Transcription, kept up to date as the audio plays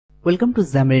Welcome to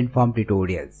Xamarin Form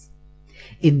Tutorials.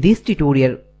 In this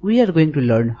tutorial, we are going to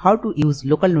learn how to use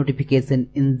local notification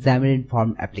in Xamarin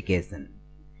Form application.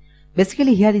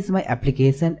 Basically, here is my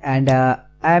application and I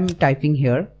am typing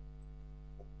here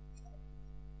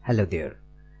hello there,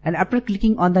 and after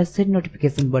clicking on the send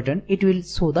notification button, it will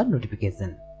show the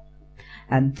notification,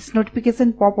 and this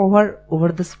notification pop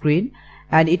over the screen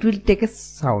and it will take a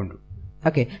sound.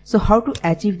 Okay, so how to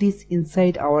achieve this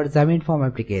inside our Xamarin Form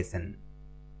application?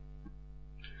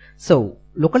 So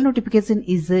local notification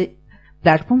is a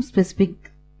platform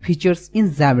specific features in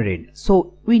Xamarin,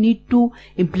 so we need to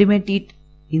implement it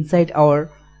inside our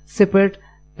separate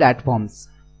platforms.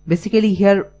 Basically,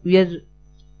 here we are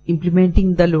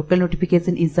implementing the local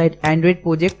notification inside Android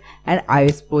project and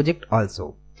iOS project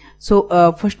also.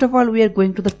 So first of all, we are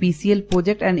going to the PCL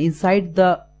project, and inside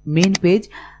the main page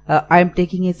I am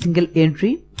taking a single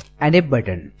entry and a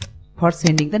button for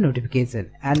sending the notification,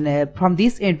 and from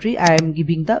this entry I am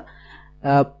giving the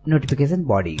notification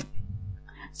body.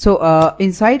 So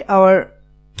inside our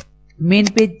main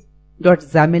page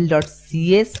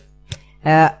 .xaml.cs,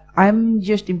 I am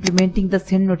just implementing the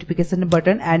send notification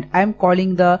button, and I am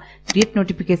calling the create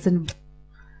notification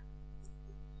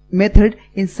method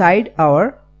inside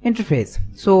our interface.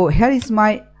 So here is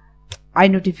my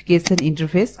iNotification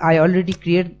interface. I already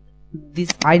created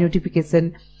this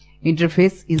iNotification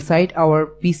interface inside our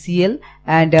PCL,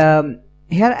 and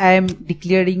here I am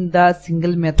declaring the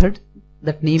single method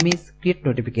that name is create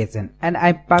notification, and I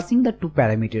am passing the two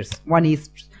parameters. One is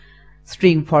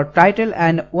string for title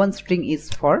and one string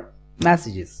is for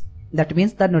messages. That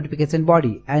means the notification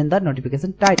body and the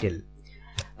notification title.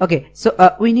 Okay, so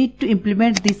we need to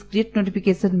implement this create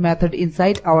notification method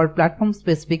inside our platform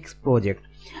specific project.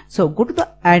 So go to the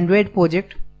Android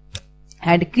project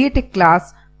and create a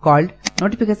class called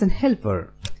notification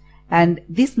helper, and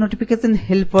this notification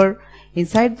helper,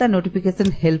 inside the notification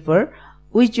helper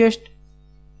we just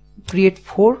create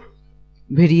 4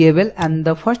 variable, and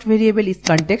the first variable is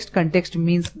context. Context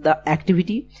means the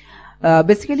activity.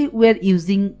 Basically we are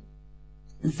using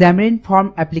Xamarin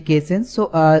Form application,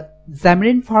 so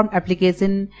Xamarin Form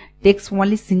application takes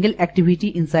only single activity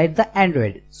inside the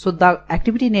Android, so the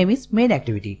activity name is main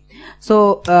activity.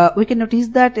 So we can notice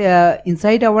that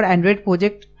inside our Android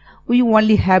project we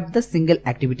only have the single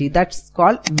activity, that's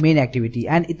called main activity,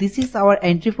 and this is our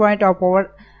entry point of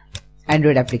our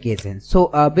Android application.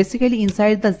 So basically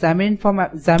inside the Xamarin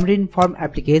Form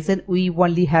application we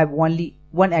only have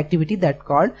one activity that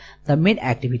called the main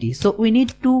activity. So we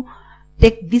need to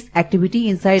take this activity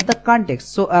inside the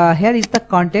context. So here is the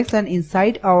context, and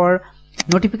inside our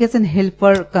notification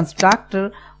helper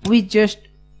constructor we just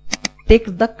take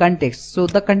the context. So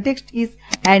the context is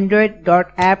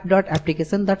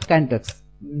android.app.application.context,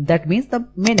 that means the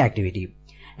main activity.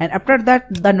 And after that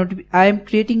I am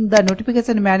creating the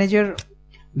notification manager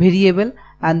variable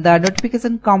and the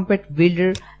notification component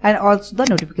builder and also the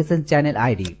notification channel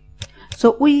ID.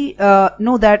 So we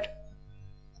know that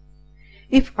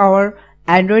if our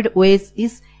Android OS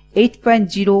is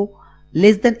 8.0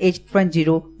 less than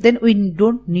 8.0, then we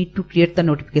don't need to create the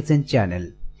notification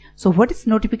channel. So what is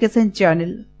notification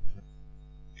channel?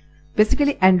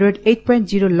 Basically Android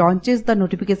 8.0 launches the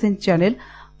notification channel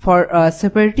for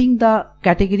separating the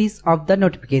categories of the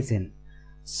notification.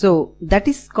 So that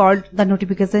is called the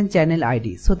notification channel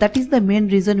ID. So that is the main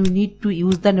reason we need to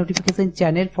use the notification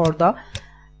channel for the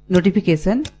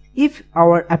notification if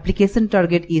our application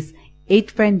target is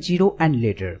 8.0 and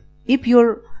later. If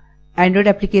your Android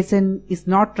application is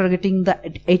not targeting the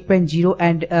 8.0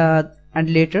 and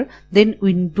later, then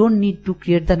we don't need to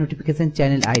create the notification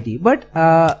channel ID. But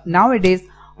nowadays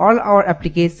all our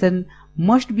application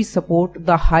must be support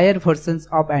the higher versions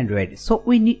of Android, so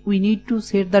we need to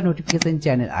set the notification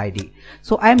channel ID.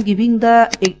 So I am giving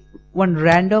the one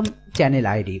random channel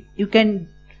ID. You can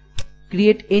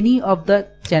create any of the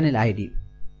channel ID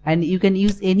and you can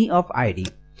use any of ID.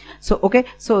 So okay,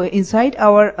 so inside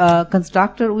our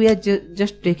constructor we are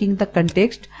just taking the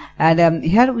context, and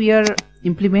here we are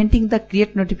implementing the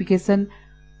create notification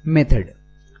method.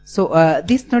 So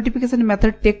this notification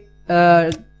method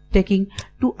taking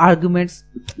 2 arguments,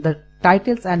 the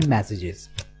titles and messages.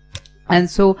 And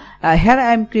so here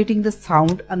I am creating the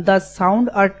sound, and the sound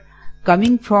are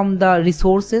coming from the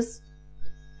resources,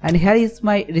 and here is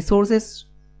my resources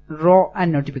raw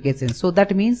and notification. So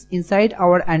that means inside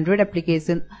our Android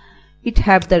application it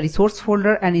have the resource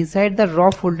folder, and inside the raw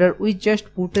folder we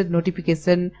just put a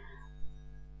notification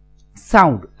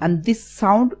sound, and this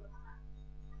sound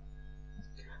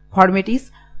format is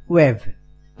WAV.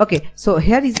 Okay, so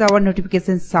here is our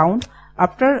notification sound.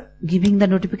 After giving the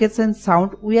notification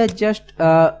sound, we are just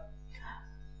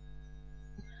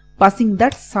passing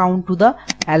that sound to the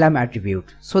alarm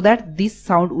attribute, so that this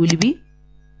sound will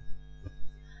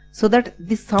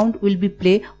be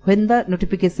play when the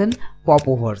notification pop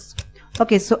overs.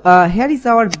 Okay, so here is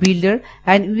our builder,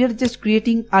 and we are just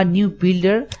creating a new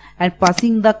builder and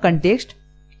passing the context.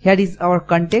 Here is our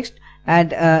context,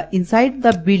 and inside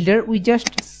the builder we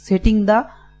just setting the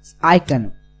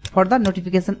icon for the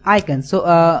notification icon. So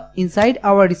inside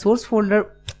our resource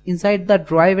folder, inside the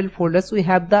drawable folders, we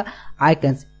have the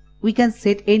icons. We can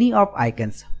set any of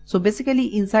icons. So basically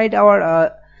inside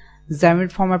our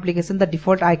Xamarin Form application, the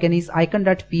default icon is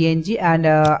icon.png, and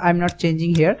I'm not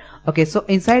changing here. Okay, so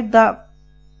inside the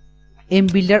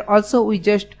mBuilder also we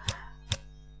just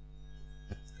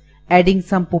adding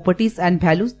some properties and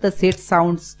values, the set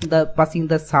sounds, the passing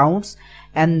the sounds,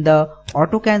 and the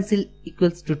auto cancel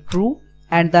equals to true,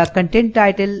 and the content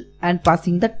title and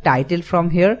passing the title from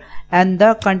here, and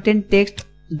the content text,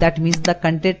 that means the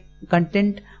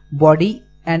content body,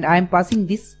 and I am passing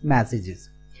these messages.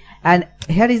 And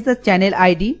here is the channel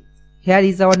ID. Here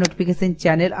is our notification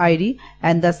channel ID,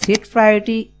 and the set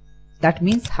priority, that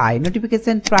means high,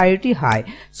 notification priority high.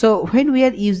 So when we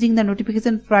are using the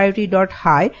notification priority dot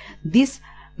high, this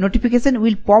notification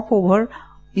will pop over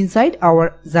inside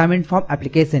our Xamarin Form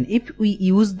application. If we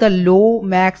use the low,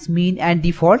 max, mean and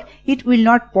default, it will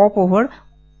not pop over.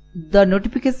 The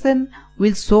notification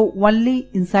will show only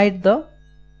inside the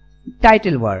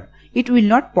title bar. It will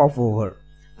not pop over.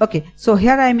 Okay, so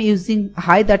here I am using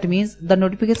high, that means the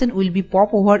notification will be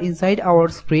pop over inside our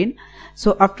screen.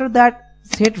 So after that,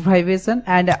 set vibration,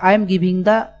 and I am giving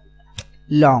the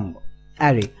long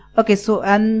array. Okay, so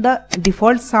and the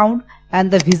default sound and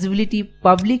the visibility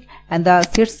public, and the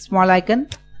set small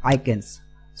icons.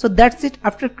 So that's it.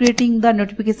 After creating the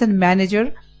notification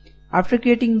manager,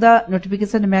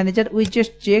 we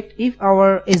just checked if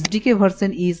our SDK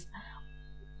version is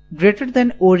greater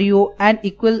than Oreo and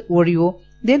equal Oreo.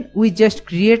 Then we just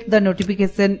create the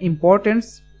notification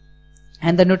importance,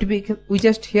 and the we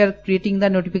just here creating the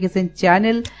notification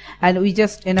channel, and we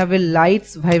just enable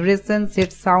lights, vibration,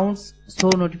 set sounds, show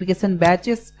notification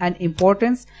batches and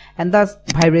importance, and the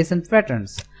vibration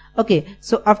patterns. Okay,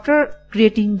 so after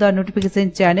creating the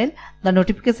notification channel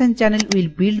will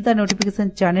build the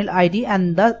notification channel ID,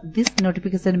 and this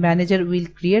notification manager will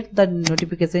create the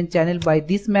notification channel by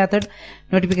this method,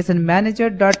 notification manager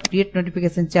dot create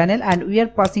notification channel, and we are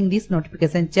passing this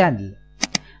notification channel.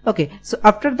 Okay, so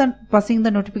after passing the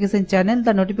notification channel,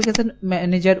 the notification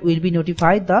manager will be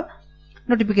notify the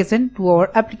notification to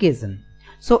our application.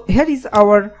 So here is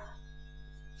our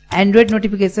Android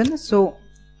notification. So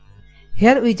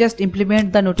here we just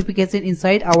implement the notification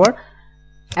inside our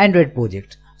Android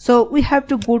project. So we have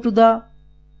to go to the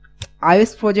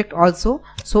iOS project also.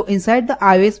 So inside the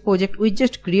iOS project, we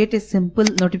just create a simple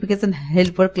notification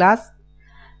helper class.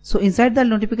 So inside the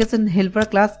notification helper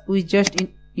class, we just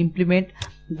implement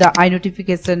the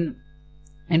iNotification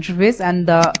interface, and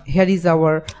here is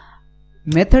our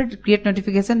method create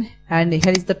notification, and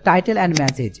here is the title and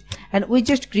message, and we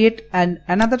just create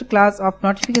another class of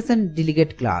notification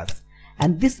delegate class,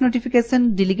 and this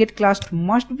notification delegate class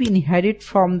must be inherited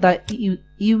from the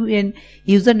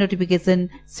user notification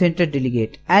center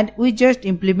delegate, and we just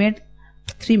implement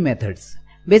 3 methods.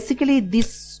 Basically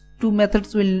these 2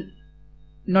 methods will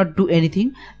not do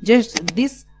anything, just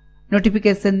this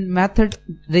notification method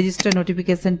register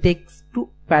notification takes 2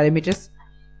 parameters,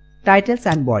 titles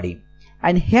and body,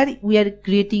 and here we are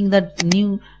creating the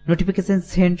new notification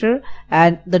center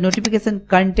and the notification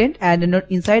content, and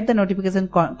inside the notification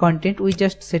content we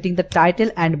just setting the title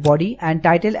and body, and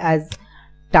title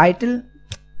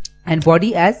and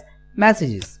body as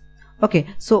messages. Okay,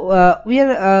 so we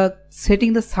are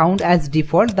setting the sound as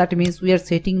default, that means we are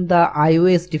setting the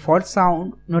iOS default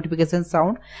sound, notification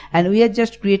sound, and we are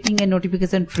just creating a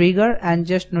notification trigger and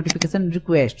just notification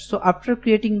request. So after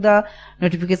creating the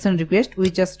notification request,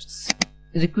 we just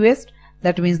request,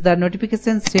 that means the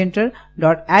notification center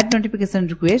dot add notification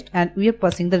request, and we are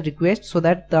passing the request so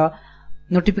that the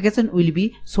notification will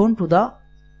be shown to the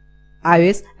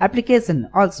iOS application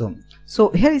also. So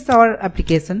here is our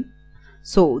application.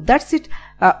 So that's it.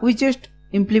 We just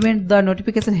implement the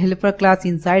notification helper class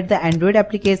inside the Android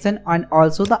application and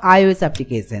also the iOS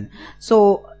application.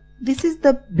 So this is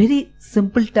the very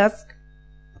simple task,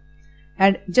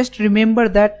 and just remember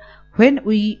that when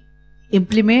we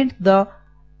implement the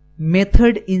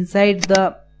method inside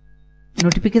the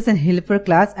notification helper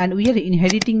class and we are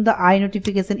inheriting the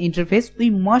iNotification interface,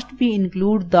 we must be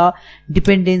include the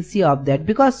dependency of that,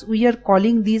 because we are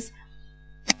calling this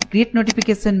create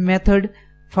notification method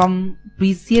from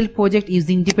PCL project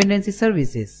using dependency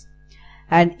services,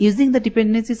 and using the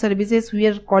dependency services we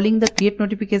are calling the create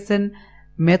notification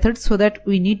method, so that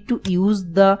we need to use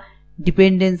the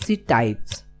dependency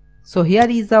types. So here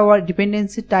is our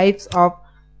dependency types of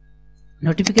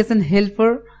notification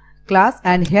helper class,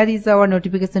 and here is our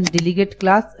notification delegate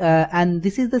class, and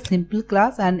this is the simple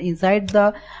class, and inside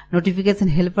the notification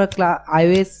helper class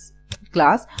iOS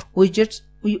class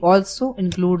we also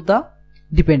include the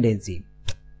dependency.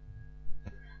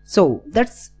 So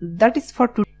that is for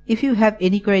today. If you have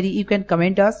any query, you can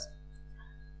comment us.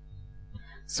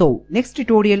 So next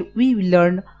tutorial we will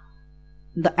learn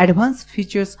the advanced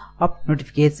features of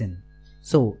notification.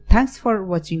 So thanks for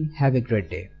watching. Have a great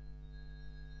day.